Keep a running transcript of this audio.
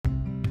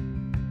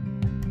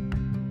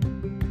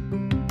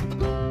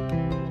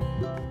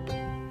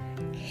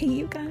Hey,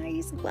 you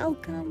guys,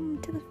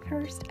 welcome to the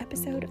first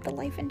episode of the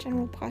Life in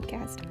General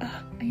podcast.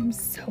 I am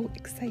so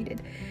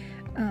excited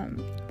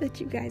that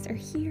you guys are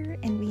here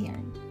and we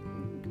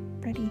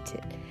are ready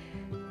to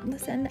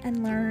listen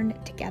and learn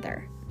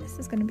together. This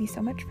is going to be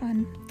so much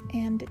fun,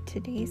 and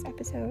today's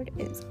episode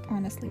is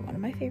honestly one of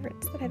my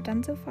favorites that I've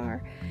done so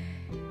far.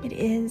 It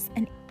is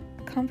a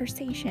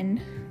conversation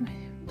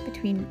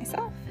between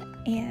myself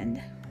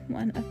and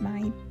one of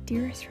my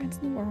dearest friends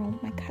in the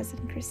world, my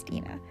cousin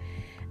Christina.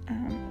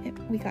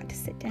 We got to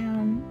sit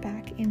down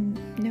back in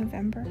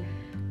November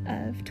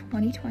of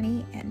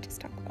 2020 and just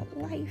talk about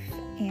life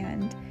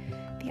and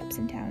the ups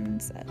and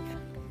downs of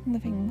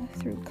living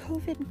through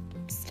COVID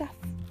stuff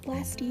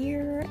last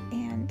year,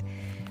 and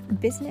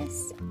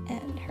business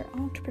and her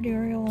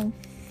entrepreneurial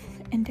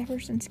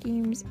endeavors and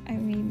schemes. I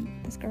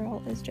mean, this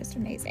girl is just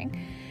amazing,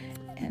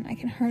 and I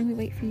can hardly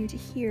wait for you to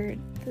hear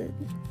the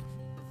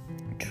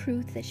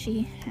truth that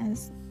she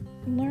has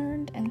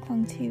learned and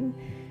clung to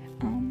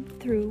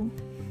through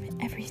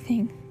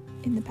everything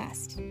in the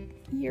past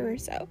year or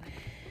so.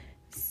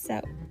 So,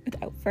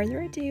 without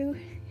further ado,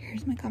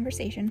 here's my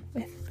conversation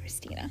with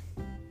Christina.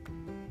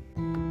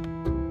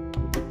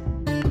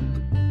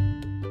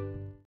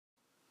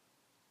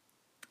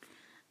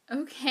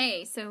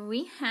 Okay, so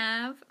we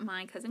have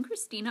my cousin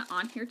Christina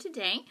on here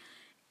today.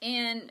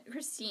 And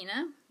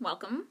Christina,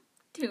 welcome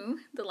to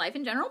the Life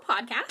in General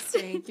podcast.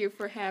 Thank you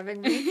for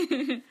having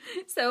me.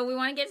 So we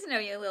want to get to know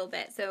you a little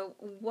bit. So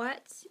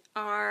what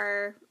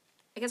are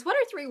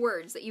 3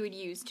 words that you would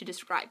use to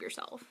describe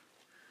yourself?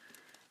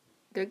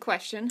 Good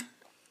question.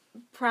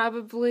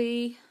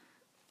 Probably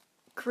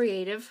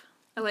creative.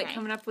 I like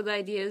coming up with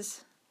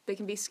ideas. They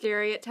can be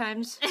scary at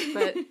times,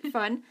 but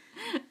fun.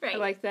 Right. I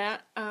like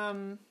that.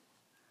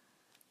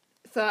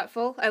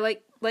 Thoughtful. I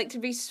like to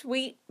be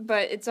sweet,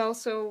 but it's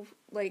also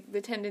like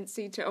the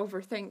tendency to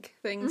overthink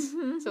things.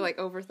 Mm-hmm. So like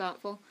over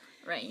thoughtful.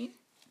 Right.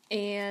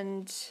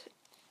 And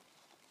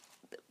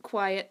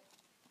quiet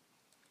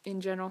in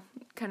general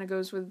kind of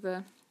goes with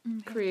the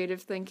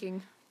creative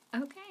thinking.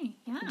 Okay,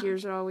 yeah.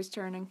 Gears are always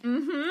turning.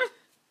 Mm-hmm.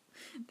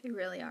 They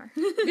really are.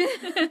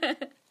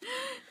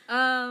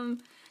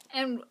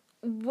 And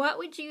what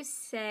would you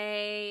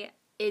say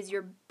is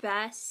your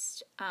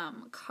best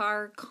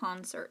car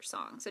concert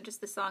song? So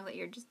just the song that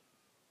you're just,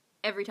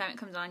 every time it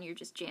comes on, you're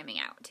just jamming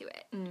out to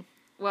it.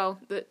 Well,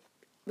 the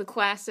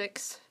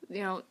classics,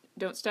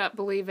 Don't Stop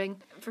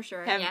Believing. For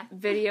sure, Have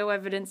video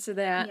evidence of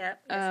that. Yep,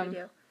 yes we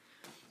do.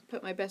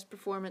 Put my best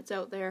performance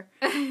out there.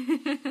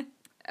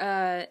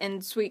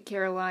 And Sweet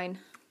Caroline,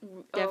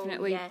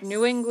 definitely. Oh, yes.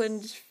 New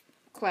England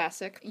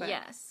classic. But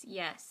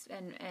Yes.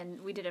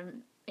 And we did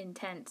an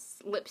intense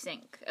lip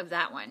sync of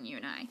that one, you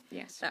and I.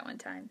 Yes. That one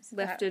time. So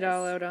left it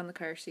all out on the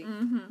car seat.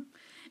 Mm-hmm.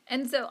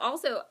 And so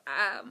also,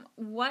 I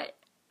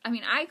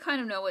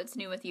kind of know what's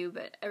new with you,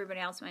 but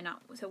everybody else might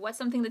not. So what's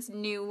something that's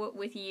new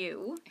with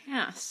you?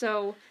 Yeah,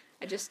 so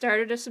I just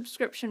started a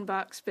subscription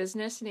box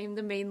business named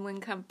the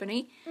Mainland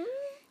Company.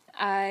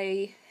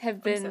 I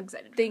have been so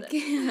excited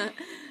for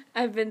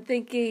I've been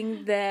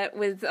thinking that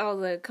with all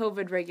the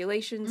COVID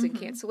regulations and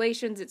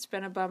cancellations, it's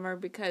been a bummer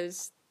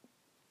because,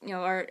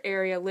 our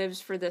area lives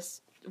for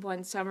this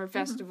one summer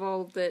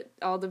festival that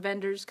all the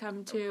vendors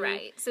come to.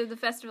 Right. So the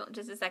festival,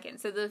 just a second.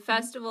 So the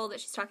festival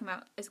that she's talking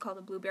about is called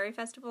the Blueberry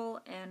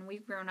Festival, and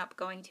we've grown up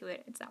going to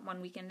it. It's that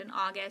one weekend in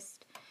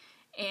August,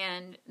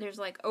 and there's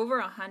like over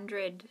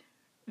 100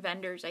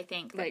 vendors, I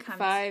think. Like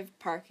 5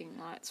 parking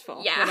lots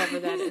full, whatever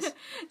that is.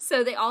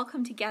 So they all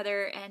come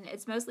together, and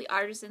it's mostly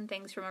artisan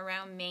things from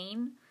around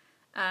Maine,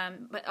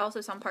 but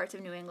also some parts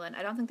of New England.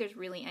 I don't think there's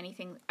really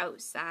anything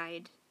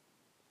outside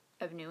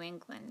of New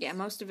England. Yeah,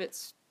 most of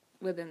it's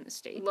within the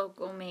state.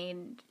 Local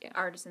made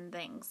artisan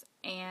things.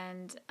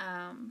 And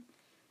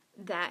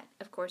that,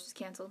 of course, is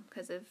canceled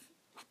because of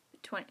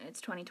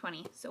it's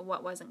 2020, so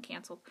what wasn't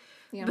canceled?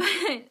 Yeah. But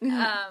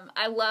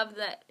I love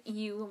that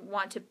you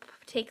want to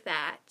take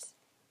that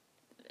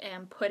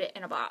and put it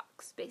in a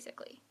box,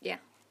 basically. Yeah.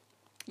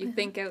 You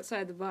think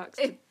outside the box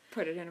to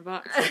put it in a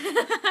box.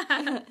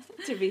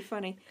 To be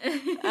funny.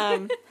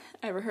 I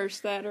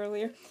rehearsed that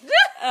earlier.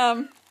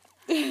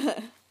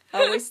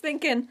 Always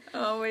thinking.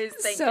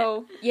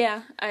 So,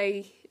 yeah,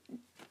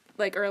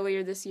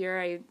 earlier this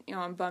year,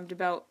 I'm bummed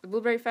about the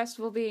Blueberry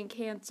Festival being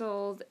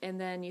canceled, and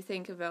then you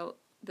think about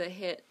the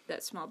hit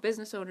that small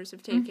business owners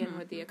have taken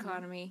with the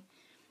economy,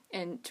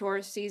 and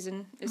tourist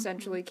season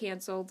essentially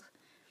canceled.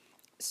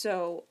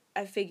 So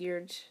I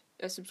figured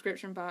a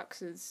subscription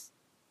box is,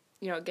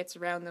 it gets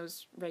around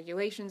those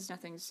regulations,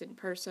 nothing's in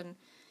person.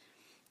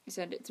 You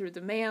send it through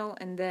the mail,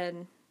 and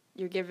then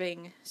you're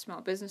giving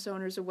small business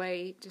owners a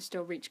way to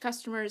still reach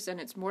customers, and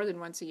it's more than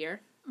once a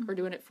year. We're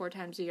doing it 4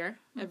 times a year,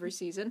 every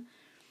season.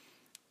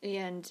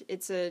 And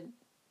it's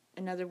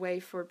another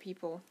way for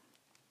people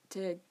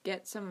to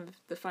get some of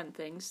the fun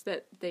things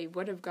that they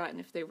would have gotten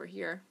if they were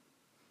here.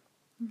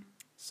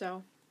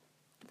 So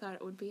I thought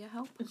it would be a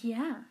help.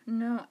 Yeah.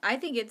 No, I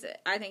think it's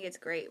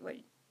great.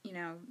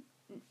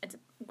 It's a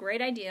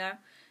great idea,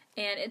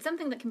 and it's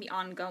something that can be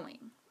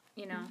ongoing,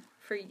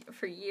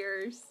 for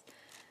years.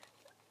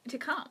 to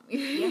come.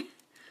 Yeah.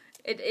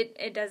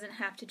 It doesn't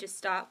have to just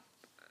stop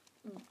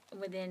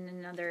within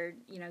another,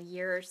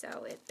 year or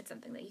so. It's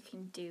something that you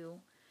can do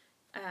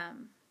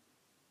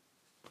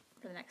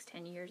for the next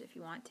 10 years if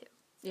you want to.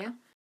 Yeah.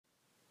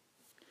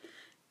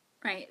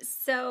 Right.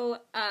 So,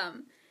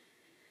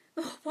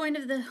 the whole point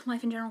of the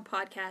Life in General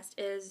podcast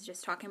is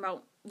just talking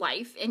about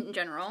life in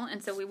general.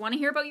 And so we want to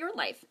hear about your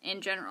life in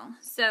general.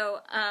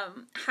 So,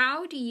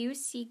 how do you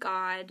see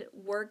God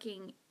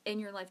working in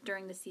your life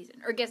during the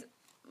season? Or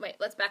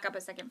let's back up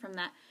a second from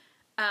that.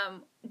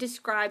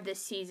 Describe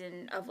this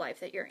season of life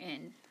that you're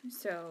in.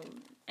 So,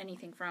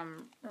 anything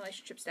from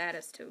relationship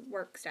status to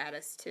work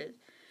status to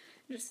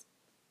just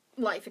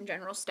life in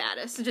general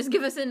status. So just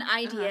give us an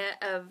idea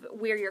of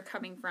where you're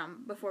coming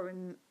from before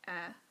we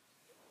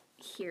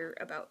hear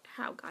about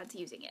how God's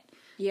using it.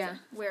 Yeah. So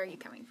where are you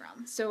coming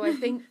from? So I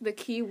think the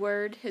key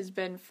word has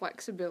been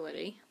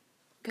flexibility.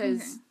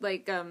 Because,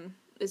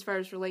 as far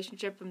as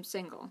relationship, I'm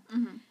single.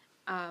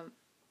 Mm-hmm.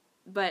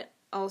 But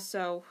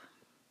also,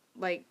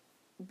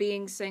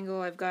 being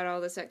single, I've got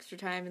all this extra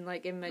time in my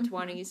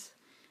 20s.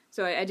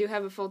 So I do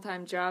have a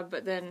full-time job,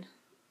 but then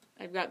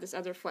I've got this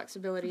other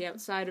flexibility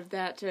outside of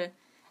that to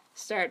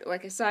start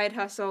a side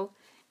hustle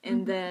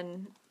and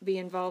then be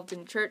involved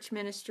in church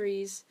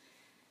ministries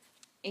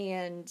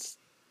and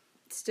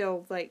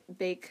still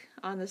bake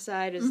on the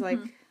side is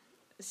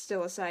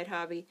still a side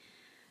hobby.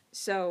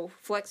 So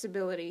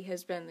flexibility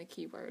has been the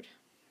key word.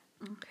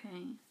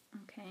 Okay,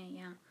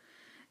 yeah.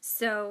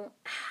 So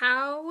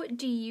how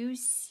do you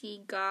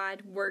see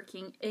God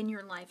working in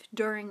your life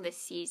during this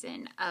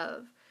season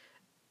of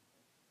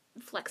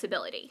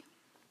flexibility?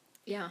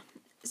 Yeah.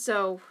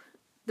 So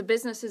the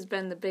business has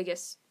been the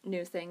biggest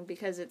new thing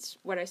because it's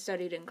what I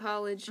studied in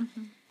college.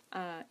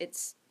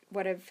 It's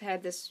what I've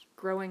had this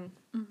growing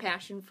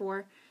passion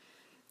for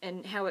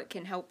and how it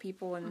can help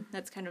people, and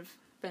that's kind of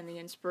been the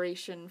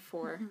inspiration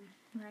for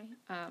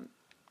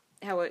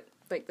how it,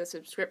 the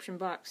subscription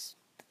box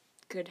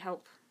could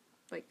help,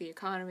 the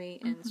economy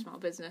and small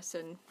business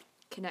and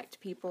connect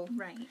people.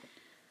 Right.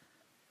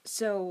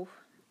 So,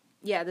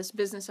 yeah, this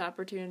business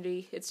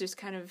opportunity, it's just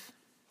kind of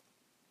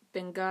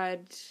been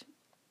God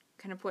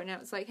kind of pointing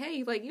out, it's hey,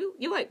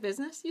 you like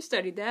business, you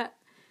studied that.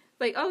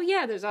 Oh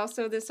yeah, there's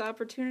also this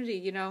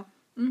opportunity,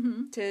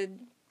 to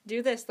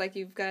do this.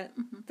 You've got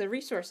the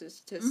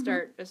resources to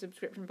start a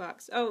subscription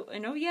box. Oh,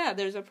 and yeah,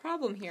 there's a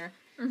problem here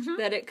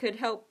that it could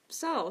help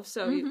solve.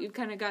 So you've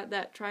kind of got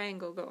that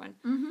triangle going.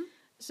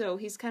 So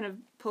he's kind of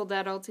pulled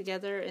that all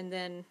together, and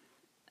then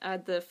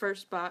the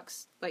first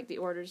box, the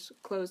orders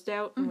closed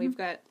out, and we've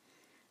got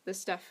the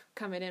stuff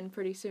coming in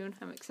pretty soon.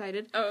 I'm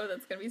excited. Oh,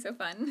 that's going to be so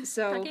fun.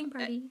 So, packing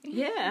party.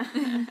 Yeah.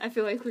 I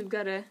feel like we've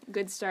got a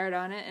good start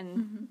on it,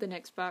 and the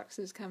next box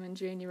is coming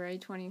January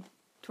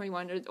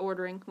 2021.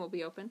 Ordering will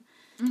be open.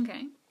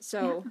 Okay.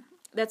 So,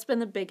 that's been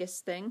the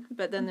biggest thing.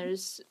 But then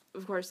there's,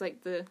 of course,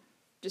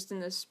 just in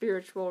the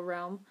spiritual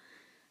realm,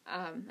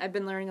 I've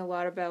been learning a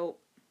lot about,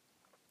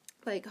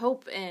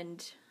 hope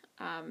and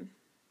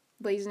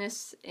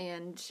laziness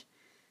and,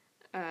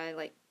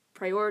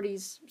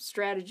 priorities,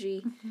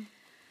 strategy.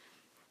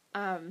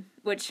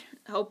 Which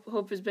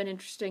hope has been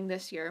interesting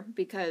this year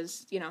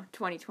because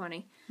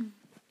 2020.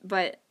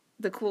 But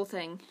the cool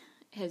thing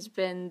has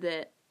been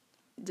that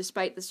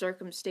despite the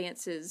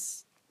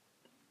circumstances,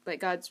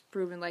 God's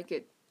proven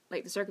the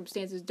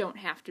circumstances don't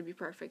have to be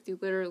perfect. You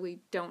literally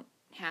don't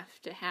have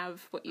to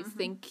have what you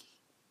think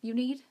you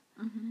need.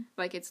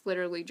 It's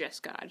literally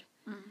just God,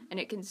 and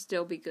it can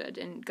still be good,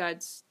 and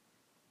God's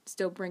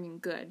still bringing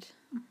good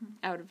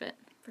out of it.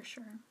 For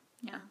sure.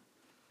 Yeah.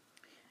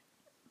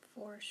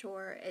 For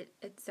sure.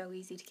 It's so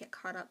easy to get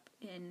caught up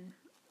in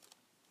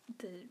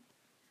the,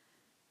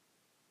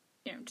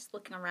 just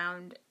looking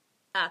around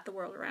at the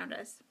world around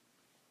us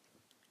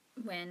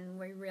when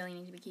we really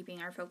need to be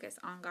keeping our focus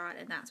on God,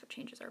 and that's what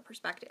changes our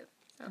perspective.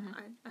 So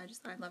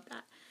I love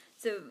that.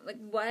 So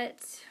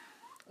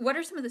what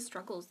are some of the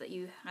struggles that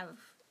you have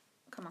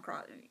come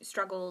across,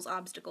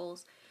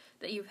 obstacles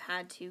that you've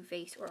had to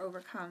face or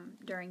overcome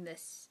during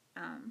this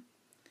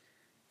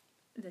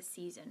this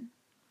season?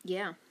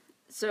 Yeah.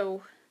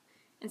 So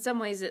in some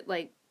ways it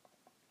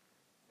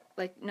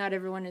not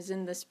everyone is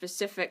in the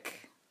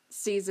specific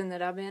season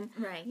that I'm in.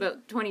 Right.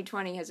 But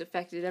 2020 has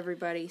affected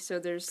everybody, so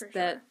there's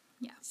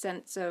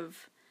sense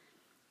of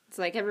it's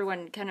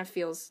everyone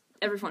feels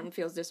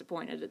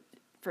disappointed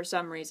for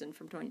some reason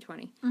from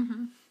 2020.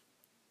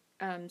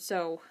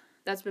 So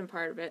that's been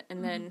part of it.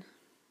 And then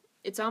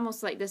it's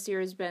almost this year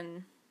has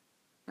been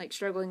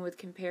struggling with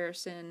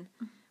comparison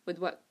with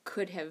what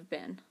could have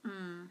been.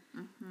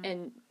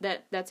 And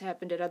that's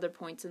happened at other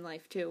points in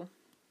life too.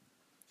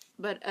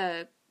 But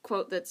a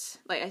quote that's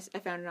I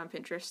found it on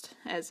Pinterest,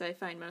 as I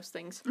find most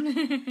things.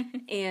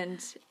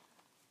 And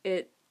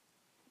it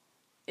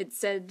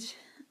said,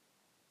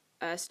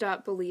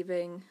 stop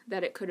believing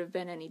that it could have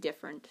been any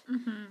different.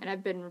 And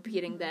I've been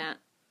repeating that,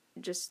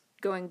 just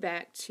going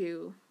back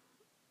to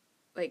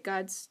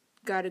God's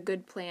got a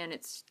good plan.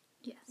 It's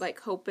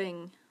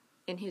hoping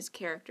in his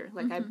character.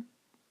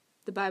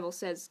 The Bible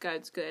says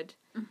God's good,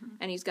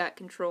 and he's got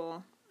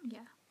control. Yeah.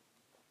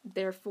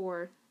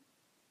 therefore,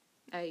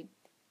 I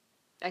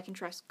can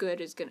trust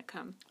good is going to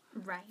come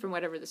right from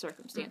whatever the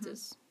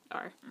circumstances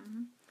are.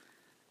 Mm-hmm.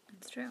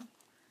 That's true.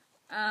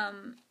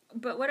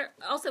 But what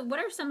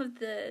are some of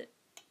the,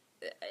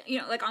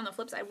 like on the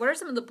flip side, what are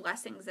some of the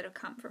blessings that have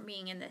come from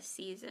being in this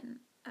season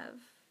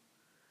of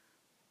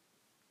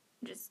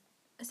just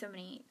so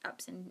many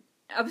ups and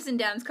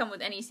downs come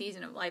with any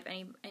season of life,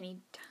 any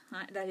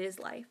time that is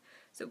life.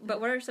 So,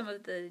 but what are some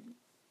of the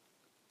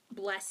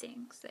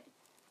blessings that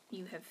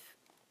you have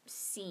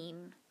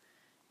seen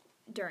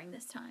during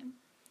this time?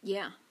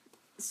 Yeah.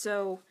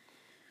 So,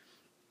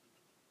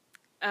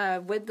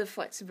 with the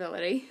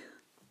flexibility,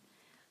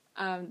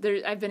 I've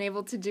been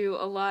able to do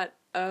a lot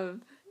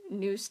of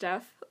new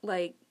stuff.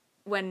 Like,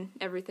 when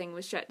everything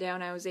was shut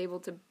down, I was able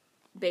to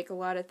bake a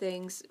lot of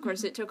things. Of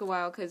course, it took a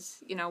while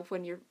because,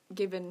 when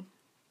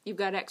you've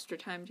got extra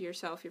time to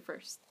yourself, your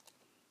first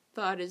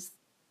thought is,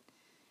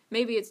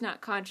 maybe it's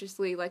not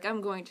consciously, like,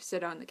 I'm going to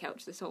sit on the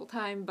couch this whole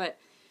time, but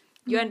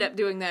you end up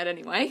doing that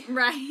anyway.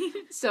 Right.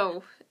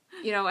 So,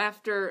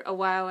 after a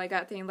while, I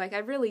got thinking, like, I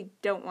really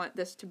don't want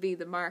this to be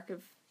the mark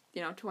of,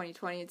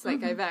 2020. It's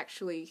like I've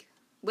actually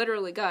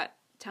literally got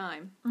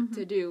time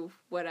to do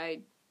what I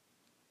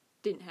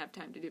didn't have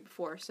time to do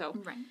before. So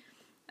right.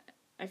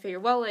 I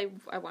figured, well,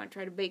 I want to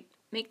try to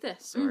make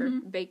this or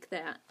bake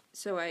that.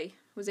 So I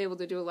was able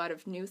to do a lot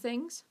of new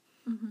things.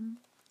 And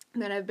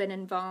then I've been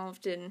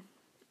involved in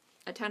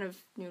a ton of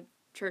new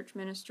church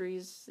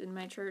ministries in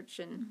my church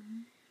and,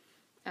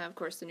 of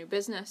course, the new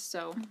business.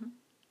 So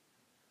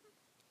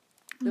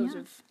those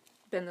have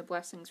been the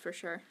blessings for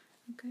sure.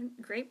 Good,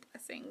 great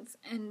blessings.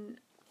 And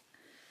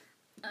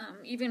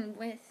even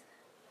with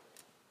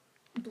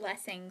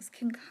blessings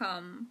can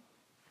come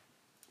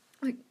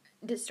like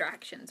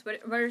distractions.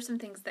 What are some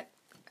things that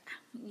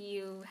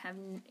you have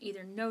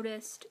either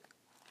noticed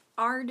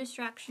are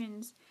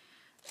distractions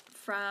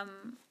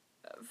from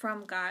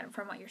God,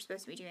 from what you're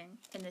supposed to be doing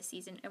in this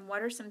season? And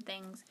what are some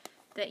things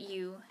that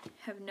you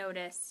have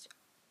noticed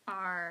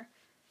are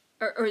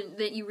or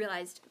that you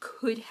realized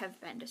could have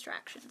been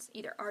distractions,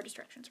 either are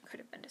distractions or could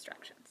have been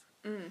distractions?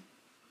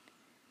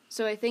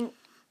 So I think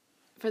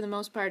for the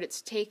most part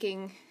it's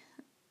taking,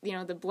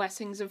 the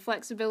blessings of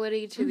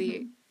flexibility to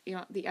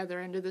the other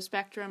end of the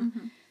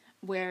spectrum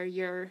where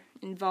you're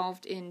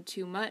involved in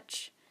too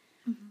much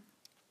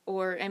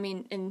or,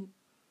 and,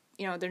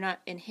 they're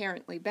not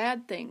inherently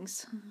bad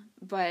things,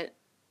 but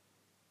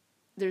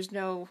there's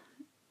no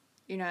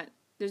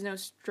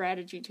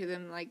strategy to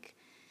them, like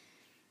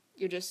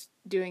you're just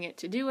doing it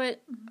to do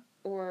it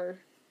or,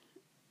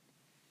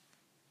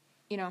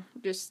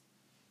 just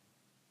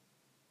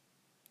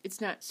it's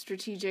not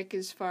strategic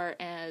as far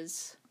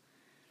as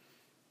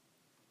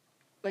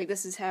like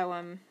this is how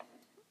I'm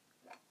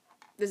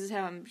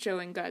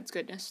showing God's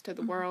goodness to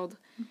the world.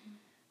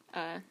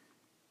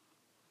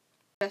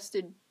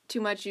 Invested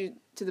too much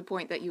to the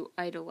point that you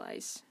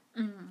idolize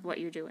what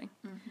you're doing.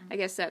 I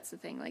guess that's the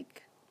thing.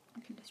 Like,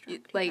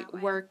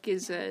 work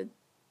is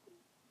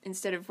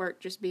instead of work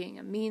just being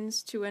a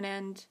means to an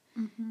end,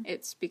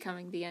 it's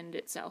becoming the end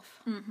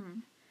itself. I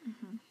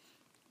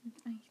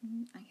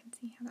can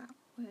see how that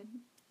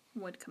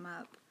would come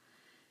up.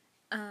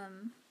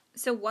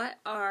 So what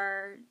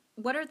are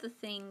the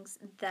things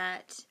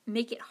that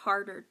make it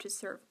harder to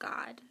serve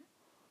God?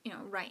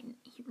 Right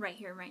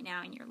here, right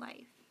now in your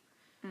life.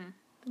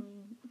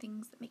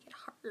 Things that make it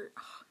harder.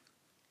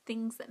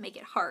 Things that make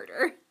it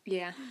harder.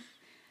 Yeah.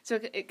 So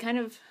it kind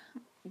of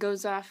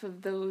goes off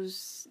of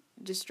those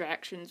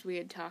distractions we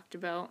had talked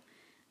about,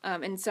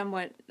 and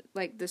somewhat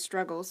like the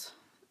struggles,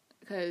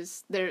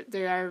 because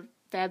there are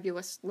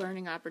fabulous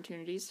learning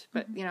opportunities,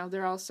 but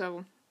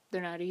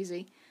they're not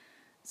easy,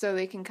 so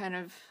they can kind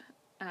of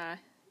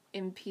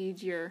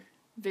impede your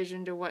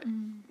vision to what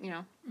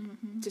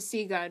to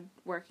see God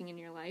working in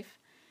your life.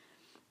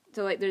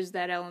 So like there's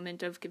that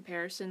element of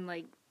comparison,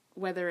 like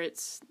whether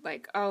it's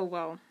like, oh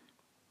well,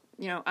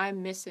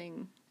 I'm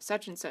missing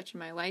such and such in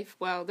my life.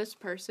 Well, this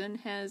person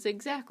has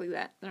exactly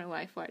that in their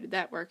life. Why did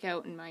that work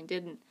out and mine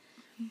didn't?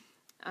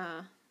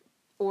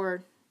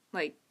 Or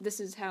like this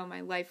is how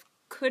my life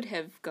could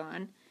have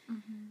gone.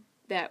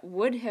 That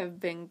would have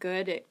been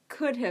good. It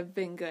could have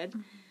been good.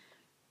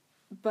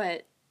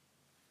 But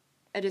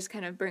I just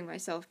kind of bring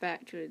myself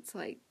back to it's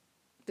like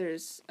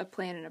there's a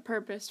plan and a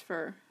purpose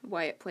for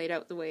why it played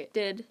out the way it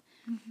did.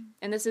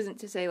 And this isn't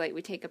to say like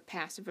we take a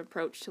passive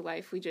approach to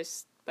life. We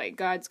just like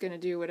God's going to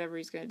do whatever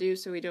he's going to do,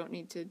 so we don't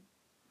need to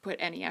put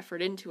any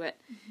effort into it.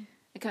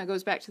 It kind of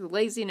goes back to the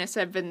laziness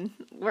I've been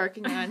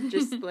working on,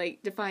 just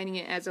like defining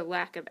it as a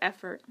lack of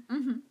effort.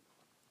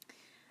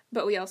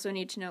 But we also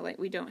need to know like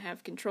we don't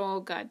have control.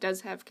 God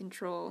does have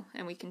control,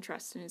 and we can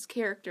trust in his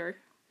character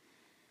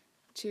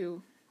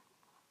to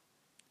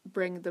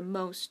bring the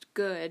most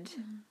good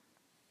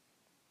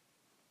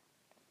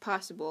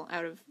possible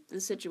out of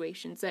the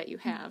situations that you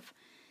have,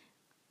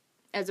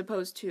 as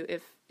opposed to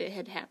if it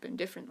had happened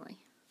differently.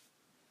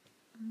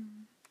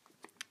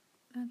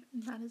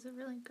 That is a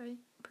really good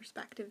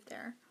perspective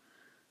there.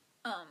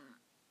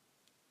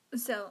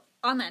 So,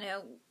 on that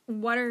note,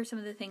 what are some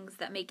of the things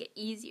that make it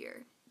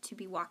easier to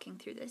be walking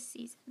through this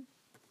season?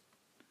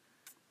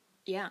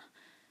 Yeah.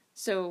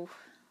 So,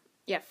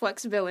 yeah,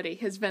 flexibility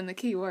has been the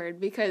key word,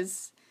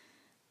 because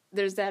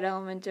there's that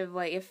element of,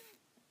 like, if,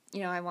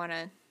 I want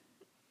to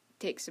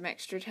take some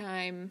extra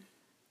time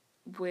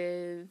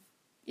with,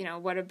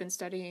 what I've been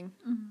studying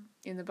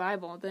in the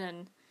Bible,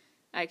 then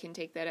I can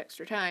take that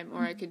extra time,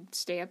 or I could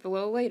stay up a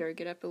little later,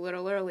 get up a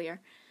little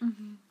earlier.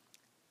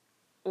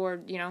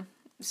 Or,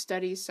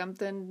 study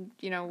something,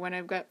 when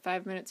I've got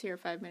 5 minutes here,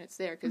 5 minutes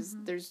there, because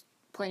there's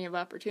plenty of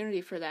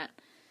opportunity for that.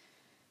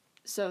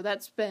 So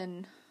that's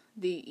been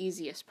the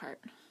easiest part.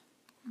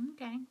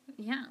 Okay.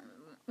 Yeah,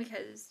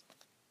 because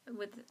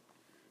with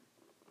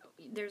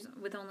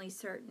only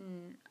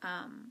certain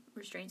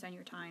restraints on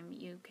your time,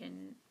 you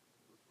can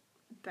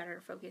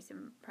better focus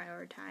and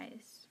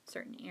prioritize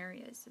certain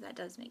areas. So that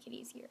does make it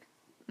easier.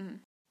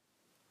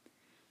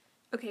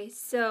 Okay,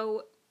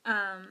 so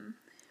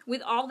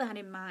with all that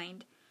in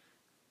mind,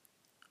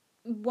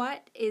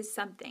 what is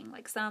something,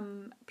 like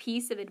some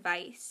piece of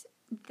advice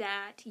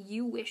that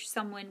you wish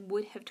someone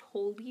would have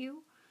told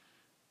you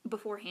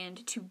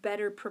beforehand to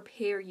better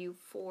prepare you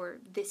for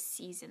this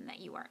season that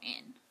you are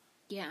in?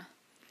 Yeah.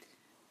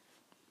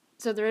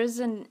 So there is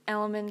an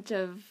element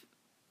of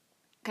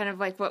kind of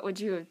like, what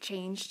would you have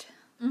changed?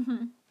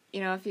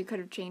 If you could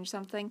have changed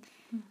something.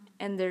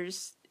 And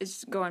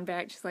it's going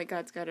back to, like,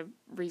 God's got a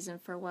reason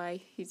for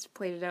why he's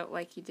played it out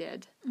like he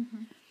did.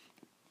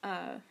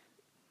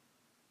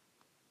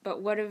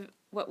 But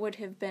what would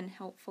have been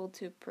helpful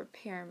to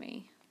prepare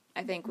me,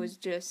 I think, was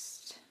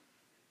just,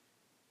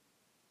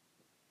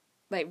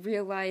 like,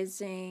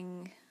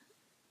 realizing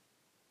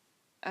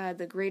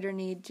the greater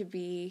need to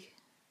be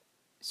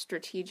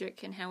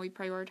strategic in how we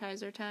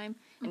prioritize our time,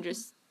 and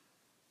just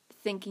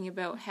thinking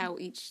about how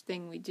each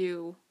thing we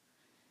do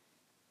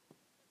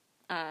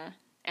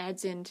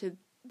adds into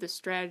the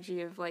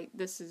strategy of, like,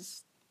 this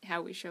is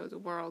how we show the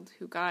world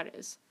who God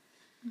is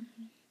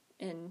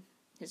and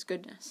his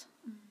goodness.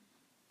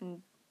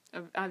 And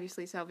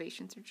obviously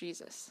salvation through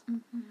Jesus.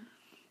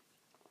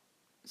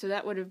 So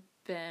that would have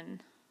been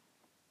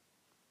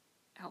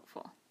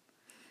helpful.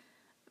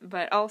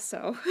 But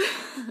also,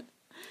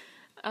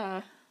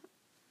 I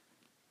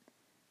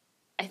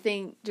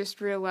think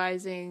just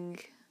realizing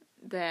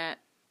that,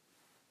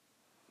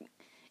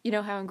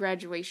 how in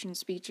graduation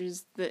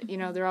speeches that,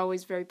 they're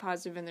always very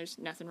positive, and there's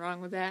nothing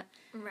wrong with that.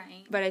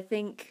 Right. But I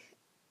think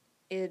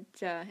it,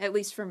 at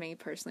least for me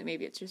personally,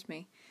 maybe it's just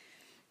me,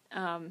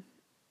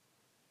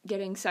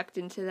 getting sucked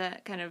into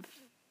that kind of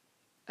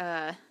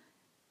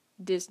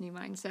Disney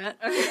mindset.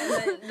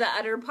 the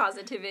utter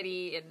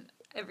positivity and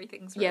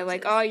everything's roses. Yeah,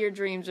 like, all your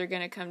dreams are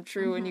going to come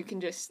true, and you can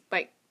just,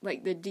 like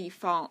the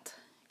default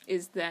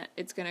is that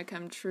it's going to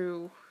come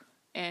true,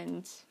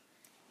 and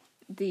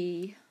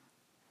the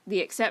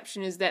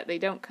exception is that they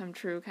don't come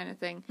true, kind of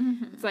thing.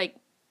 It's like,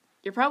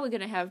 you're probably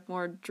going to have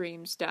more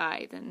dreams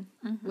die than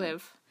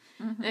live.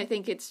 And I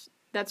think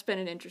that's been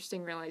an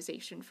interesting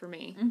realization for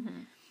me.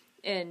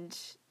 And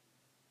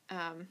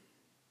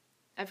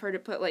I've heard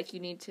it put, like, you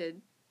need to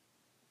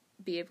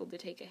be able to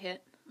take a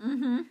hit.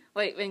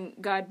 Like, when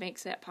God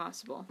makes that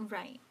possible.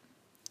 Right.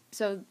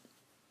 So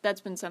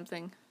that's been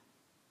something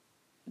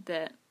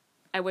that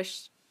I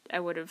wish I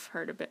would have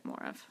heard a bit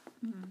more of.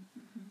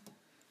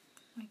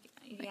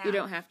 Like, you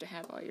don't have to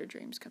have all your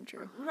dreams come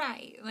true.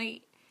 Right.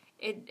 Like,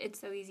 it's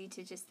so easy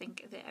to just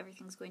think that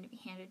everything's going to be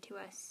handed to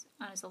us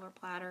on a silver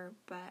platter,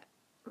 but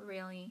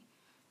really,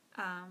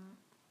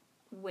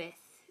 with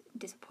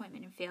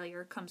disappointment and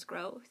failure comes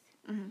growth.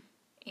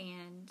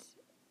 And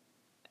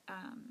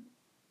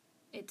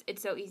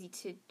it's so easy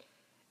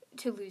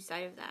to lose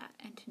sight of that,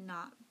 and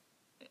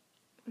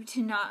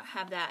to not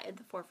have that at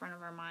the forefront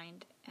of our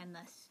mind, and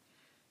thus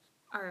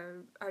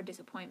our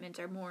disappointments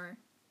are more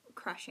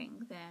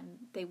crushing than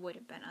they would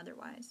have been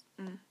otherwise.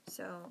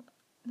 So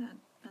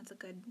that's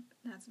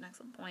an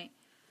excellent point.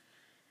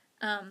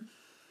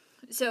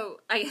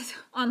 So I guess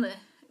on the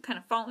kind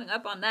of following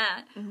up on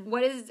that,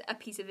 what is a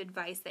piece of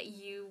advice that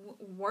you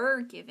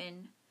were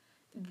given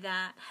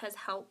that has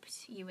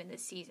helped you in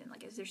this season?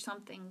 Like, is there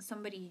something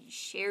somebody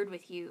shared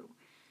with you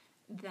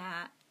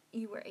that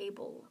you were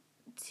able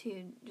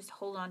to just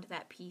hold on to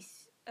that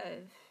piece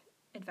of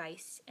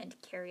advice and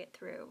carry it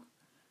through?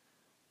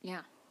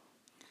 Yeah.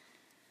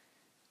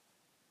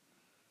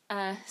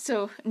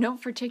 So no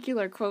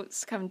particular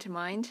quotes come to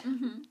mind.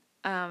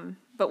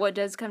 But what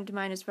does come to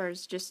mind as far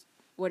as just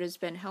what has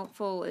been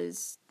helpful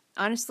is,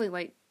 honestly,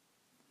 like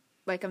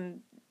I'm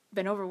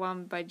been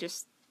overwhelmed by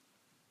just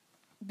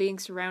being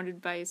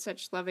surrounded by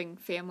such loving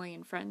family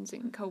and friends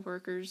and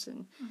coworkers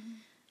and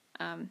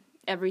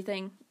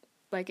everything.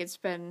 Like, it's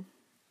been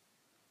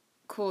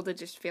cool to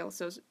just feel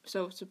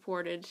so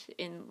supported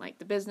in, like,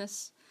 the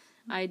business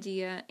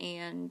idea,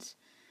 and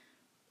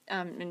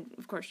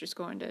of course just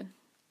going to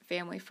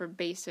family for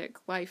basic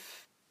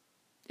life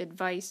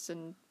advice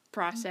and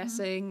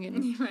processing,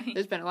 and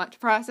there's been a lot to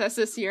process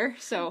this year,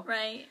 so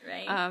right.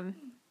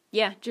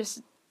 Yeah,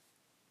 just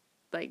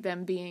like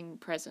them being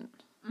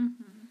present. Okay,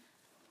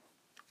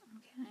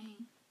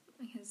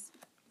 because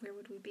where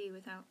would we be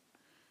without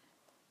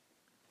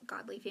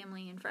godly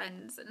family and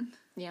friends and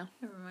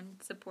everyone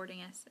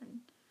supporting us and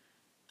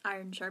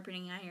iron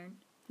sharpening iron.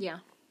 Yeah.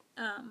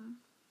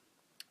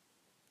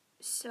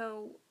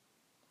 So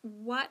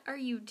what are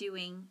you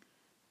doing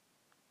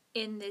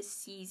in this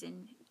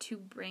season to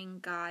bring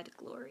God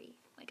glory?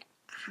 Like,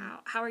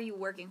 how are you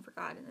working for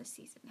God in this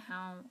season?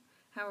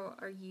 How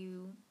are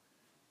you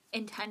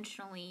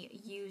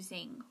intentionally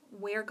using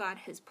where God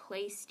has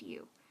placed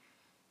you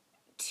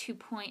to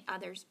point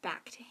others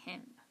back to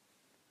Him?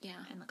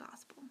 Yeah. In the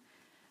gospel.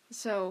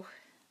 So,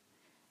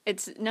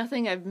 it's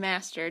nothing I've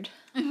mastered,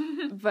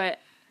 but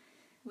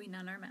we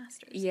none are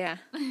masters. Yeah.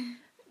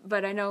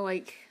 But I know,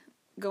 like,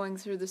 going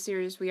through the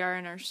series we are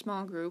in our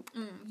small group,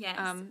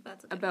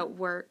 that's about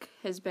work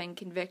has been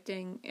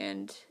convicting,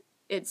 and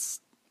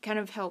it's kind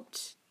of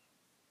helped,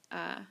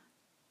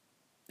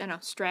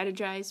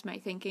 strategize my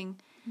thinking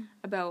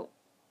about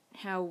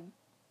how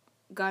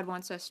God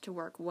wants us to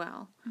work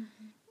well,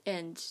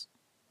 and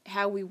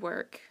how we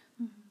work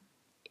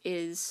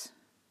is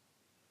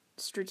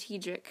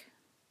strategic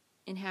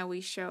in how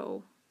we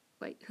show,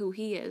 like, who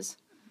He is,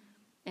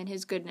 and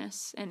His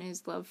goodness, and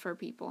His love for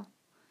people.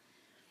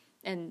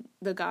 And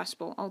the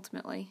gospel,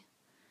 ultimately.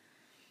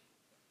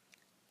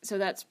 So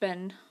that's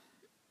been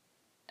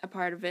a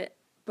part of it.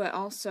 But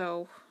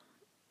also,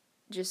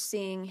 just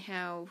seeing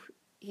how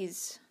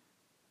he's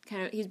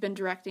been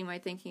directing my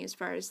thinking as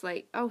far as,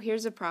 like, oh,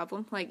 here's a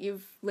problem. Like,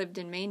 you've lived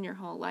in Maine your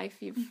whole life.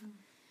 You've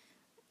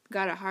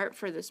got a heart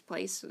for this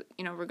place.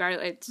 You know,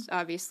 regardless, it's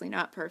obviously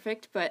not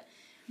perfect. But,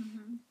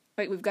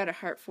 like, we've got a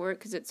heart for it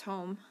because it's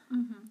home.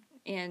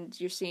 And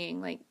you're seeing,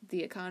 like,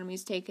 the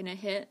economy's taking a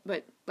hit,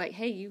 but, like,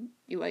 hey, you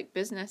like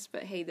business,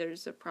 but, hey,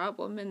 there's a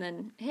problem, and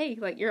then, hey,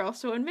 like, you're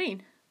also in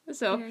Maine.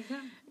 So,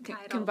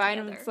 combine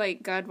them with,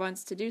 like, God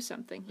wants to do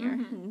something here.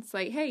 And it's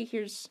like, hey,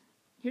 here's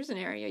an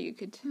area you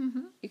could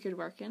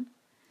work in.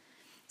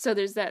 So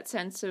there's that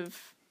sense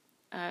of,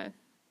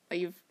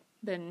 you've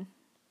been,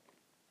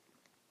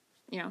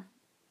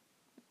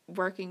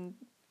 working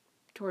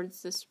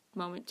towards this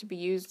moment to be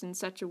used in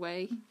such a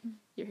way.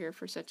 You're here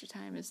for such a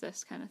time as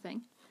this kind of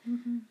thing.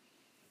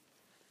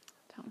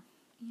 So.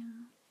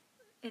 Yeah.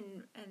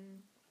 And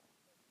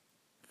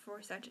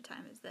for such a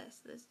time as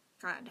this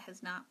God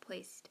has not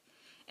placed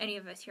any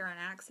of us here on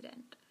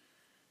accident.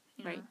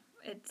 Right.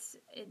 It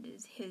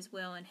is His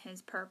will and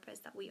His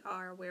purpose that we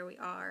are where we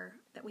are,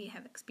 that we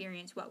have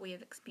experienced what we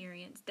have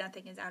experienced.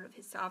 Nothing is out of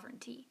His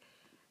sovereignty.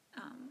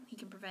 He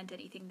can prevent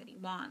anything that He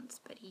wants,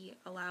 but He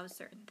allows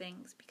certain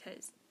things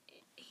because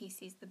He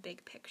sees the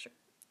big picture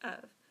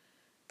of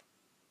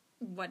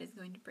what is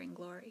going to bring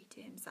glory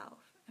to Himself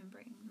and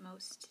bring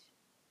most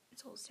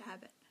souls to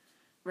heaven.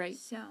 Right.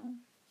 So,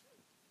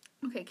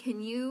 okay,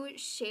 can you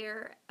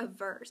share a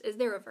verse? Is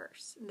there a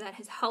verse that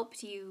has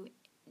helped you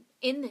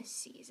in this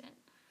season?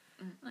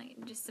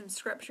 Like, just some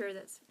scripture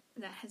that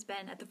has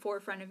been at the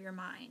forefront of your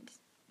mind?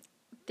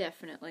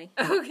 Definitely.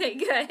 Okay,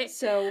 good.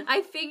 So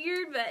I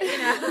figured, but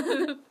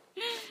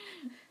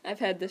I've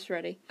had this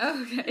ready.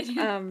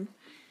 Okay.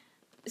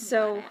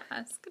 So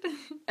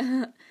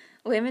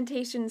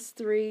Lamentations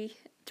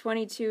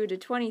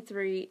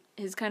 3:22-23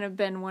 has kind of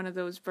been one of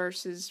those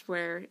verses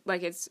where,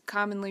 like, it's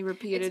commonly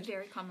repeated. It's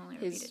very commonly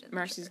repeated. His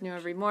mercies new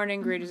every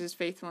morning. Great is His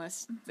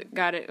faithfulness.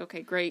 Got it.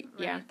 Okay, great.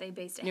 Right. Yeah. They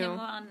based Him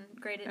on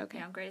great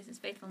is His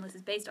faithfulness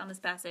is based on this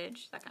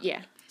passage. That kind of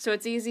thing. So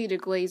it's easy to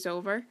glaze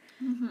over.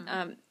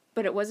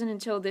 But it wasn't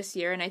until this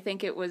year, and I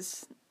think it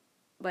was,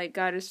 like,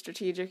 God is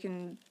strategic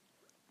and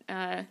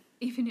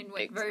even in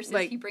what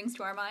verses He brings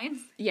to our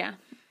minds. Yeah.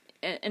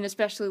 And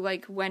especially,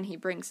 like, when He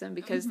brings them,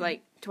 because,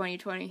 like,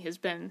 2020 has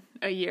been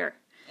a year.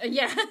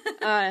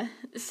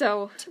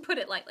 So... to put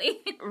it lightly.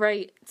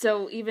 Right.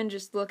 So even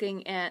just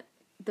looking at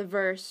the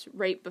verse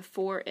right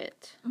before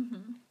it,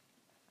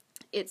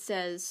 it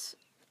says,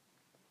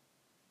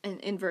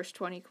 in verse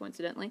 20,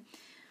 coincidentally,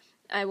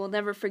 I will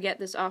never forget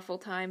this awful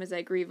time as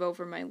I grieve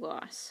over my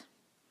loss.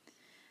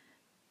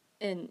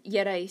 And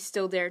yet I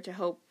still dare to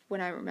hope when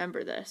I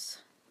remember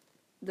this.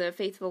 The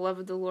faithful love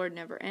of the Lord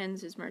never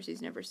ends. His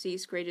mercies never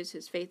cease. Great is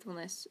His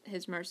faithfulness.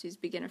 His mercies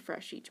begin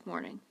afresh each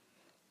morning.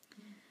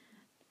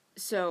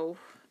 So,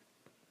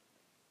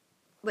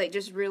 like,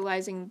 just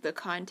realizing the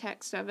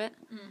context of it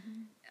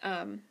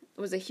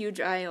was a huge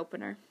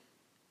eye-opener.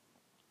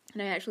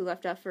 And I actually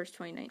left off verse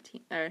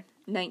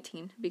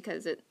 19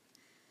 because it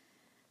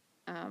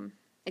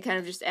kind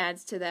of just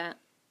adds to that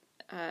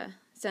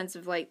sense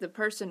of, like, the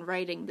person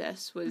writing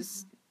this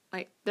was,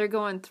 like, they're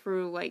going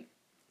through, like,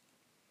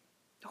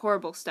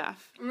 horrible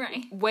stuff.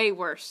 Right. Way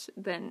worse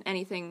than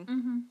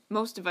anything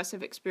most of us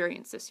have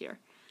experienced this year.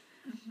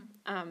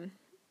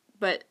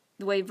 But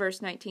the way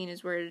verse 19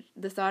 is where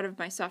the thought of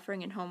my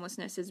suffering and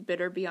homelessness is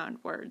bitter beyond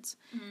words.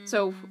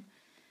 So,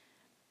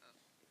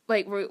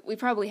 like, we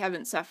probably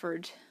haven't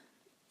suffered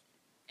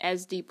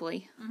as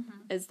deeply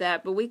as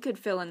that, but we could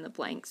fill in the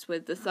blanks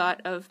with the thought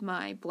of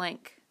my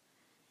blank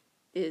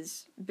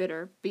is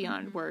bitter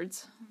beyond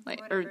words.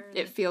 Like, or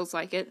it feels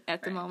like it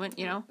at the moment,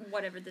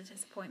 Whatever the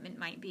disappointment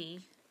might be.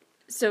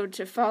 So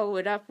to follow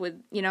it up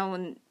with,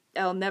 and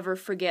I'll never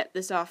forget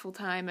this awful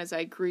time as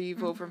I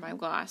grieve over my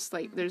loss.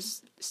 Like,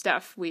 there's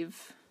stuff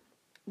we've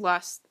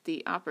lost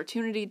the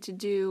opportunity to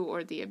do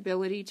or the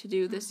ability to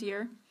do this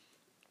year.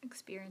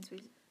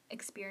 Experiences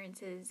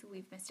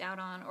we've missed out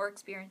on, or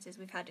experiences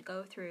we've had to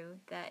go through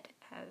that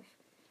have,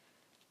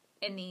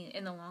 in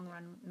the long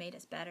run, made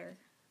us better.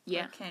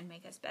 Yeah. Or can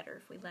make us better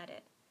if we let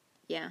it.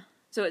 Yeah.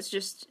 So it's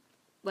just,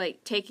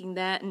 like, taking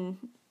that and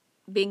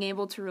being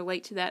able to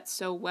relate to that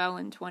so well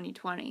in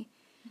 2020.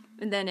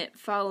 And then it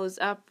follows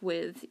up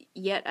with,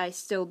 "Yet I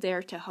still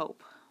dare to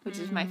hope," which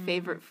is my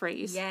favorite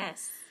phrase.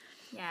 Yes.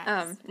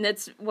 Yes. And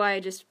that's why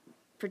I just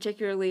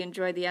particularly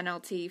enjoy the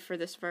NLT for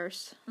this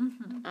verse.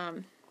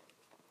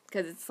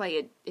 Because it's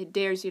like, it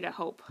dares you to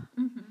hope.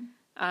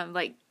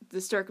 Like,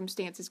 the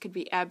circumstances could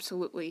be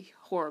absolutely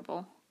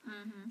horrible.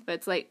 But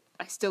it's like,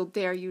 I still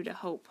dare you to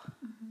hope.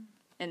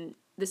 And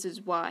this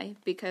is why,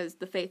 because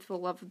the faithful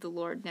love of the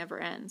Lord never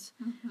ends.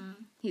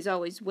 He's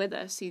always with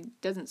us. He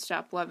doesn't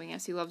stop loving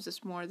us. He loves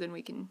us more than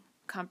we can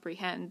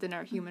comprehend, than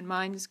our human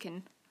minds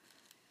can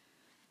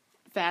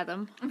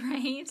fathom.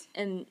 Right.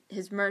 And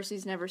his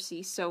mercies never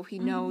cease, so he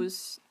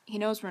knows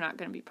we're not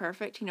going to be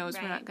perfect. He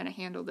knows we're not going to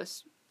handle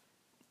this,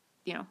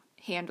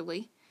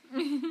 handily.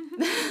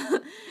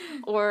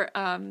 Or,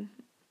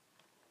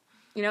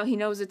 he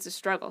knows it's a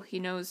struggle. He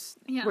knows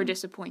we're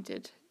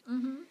disappointed.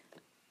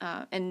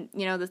 And,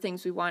 the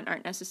things we want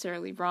aren't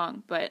necessarily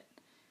wrong, but,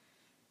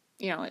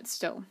 it's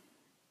still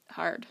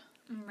hard.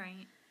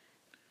 Right.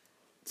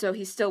 So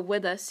he's still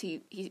with us. He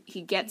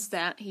gets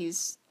that.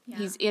 He's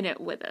in it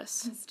with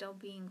us. He's still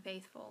being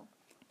faithful.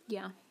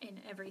 Yeah.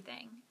 In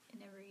everything.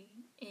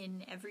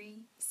 In every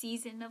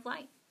season of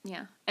life.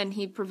 Yeah. And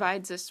he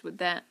provides us with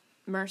that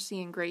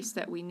mercy and grace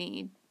that we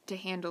need to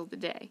handle the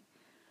day.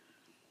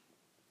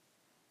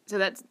 So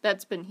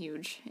that's been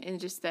huge. And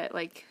just that,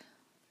 like,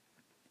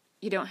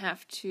 you don't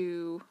have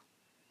to,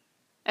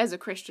 as a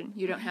Christian,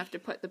 you don't have to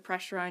put the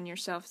pressure on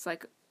yourself. It's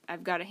like,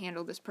 I've got to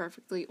handle this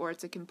perfectly, or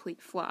it's a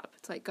complete flop.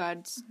 It's like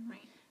God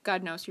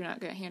knows you're not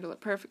going to handle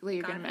it perfectly.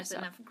 You're going to mess up.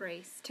 God has enough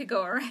grace to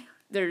go around.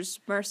 There's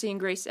mercy and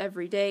grace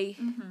every day.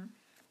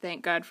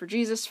 Thank God for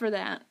Jesus for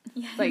that.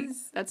 Yes. Like,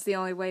 that's the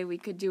only way we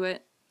could do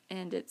it.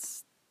 And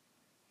it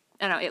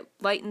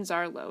lightens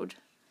our load.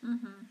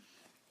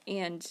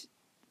 And,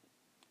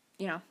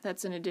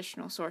 that's an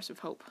additional source of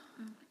hope.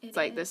 It's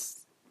like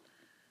this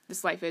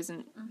life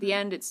isn't the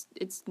end. It's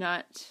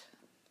not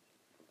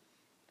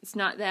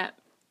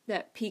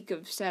that peak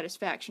of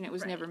satisfaction it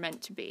was never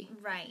meant to be.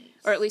 Right.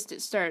 Or at least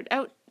it started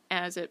out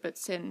as it, but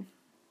sin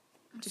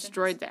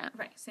destroyed that.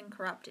 Right. Sin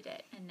corrupted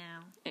it, and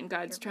now. And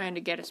God's trying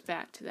to get us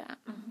back to that.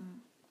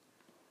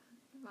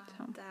 Wow.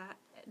 So.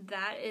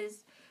 That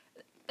is.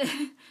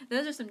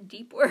 Those are some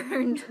deep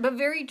words, but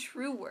very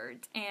true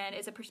words, and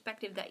it's a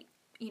perspective that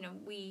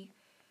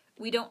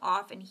we don't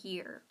often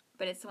hear,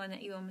 but it's the one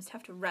that you almost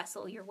have to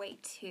wrestle your way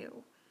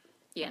to.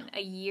 Yeah. And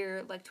a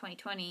year like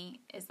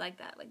 2020 is like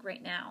that. Like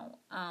right now,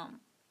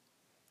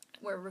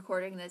 we're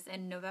recording this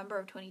in November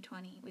of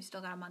 2020. We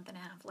still got a month and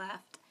a half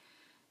left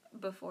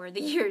before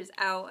the year's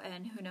out,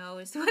 and who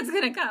knows what's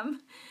going to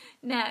come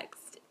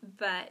next.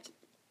 But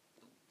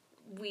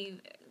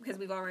because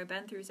we've already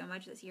been through so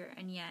much this year,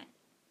 and yet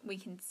we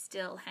can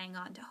still hang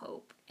on to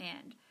hope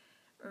and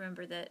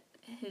remember that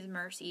His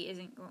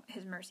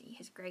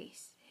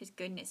grace, His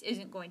goodness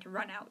isn't going to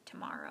run out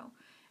tomorrow,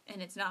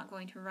 and it's not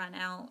going to run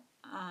out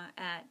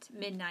at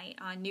midnight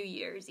on New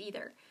Year's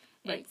either.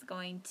 Right. It's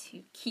going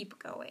to keep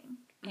going,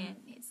 and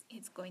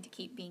it's going to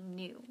keep being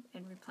new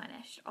and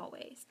replenished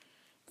always.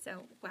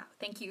 So, wow,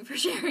 thank you for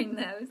sharing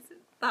those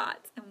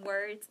thoughts and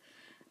words.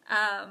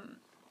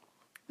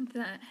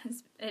 It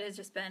has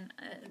just been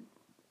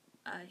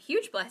a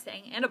huge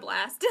blessing and a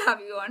blast to have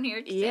you on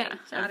here today,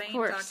 chatting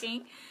and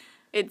talking.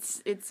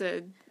 It's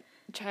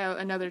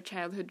another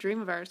childhood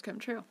dream of ours come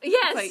true.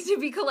 Yes, to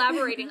be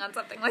collaborating on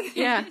something like this.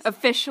 Yeah,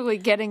 officially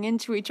getting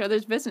into each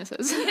other's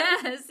businesses.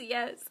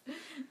 Yes.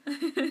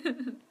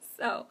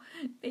 So,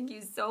 thank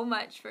you so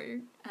much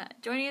for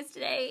joining us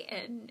today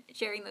and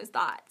sharing those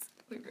thoughts.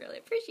 We really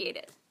appreciate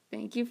it.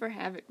 Thank you for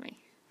having me.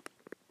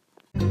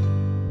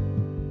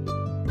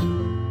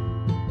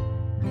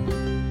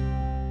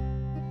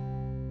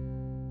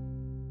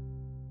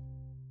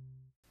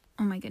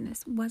 Oh my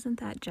goodness, wasn't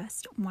that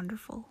just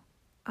wonderful?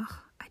 Oh,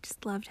 I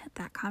just loved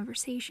that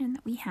conversation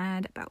that we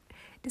had about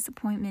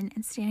disappointment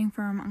and standing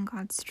firm on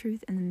God's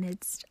truth in the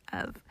midst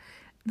of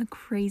the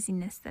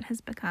craziness that has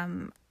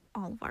become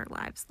all of our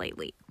lives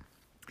lately.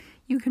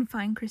 You can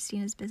find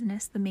Christina's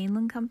business, The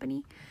Mainland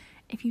Company,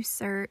 if you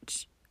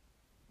search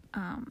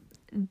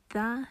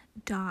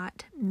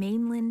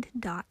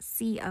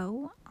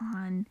the.mainland.co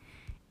on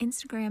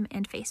Instagram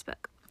and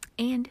Facebook.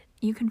 And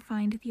you can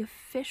find the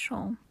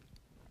official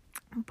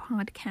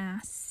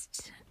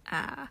podcast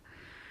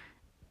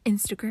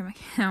Instagram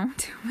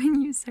account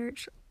when you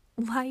search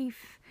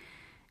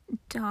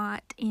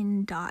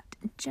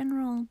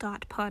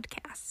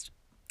life.in.general.podcast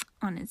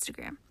on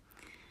Instagram.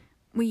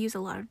 We use a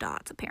lot of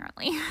dots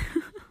apparently.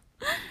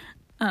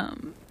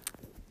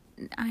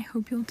 I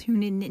hope you'll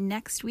tune in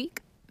next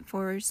week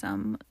for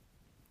some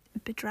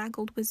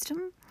bedraggled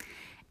wisdom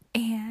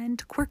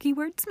and quirky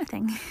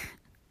wordsmithing.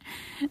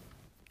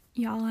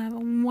 Y'all have a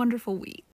wonderful week.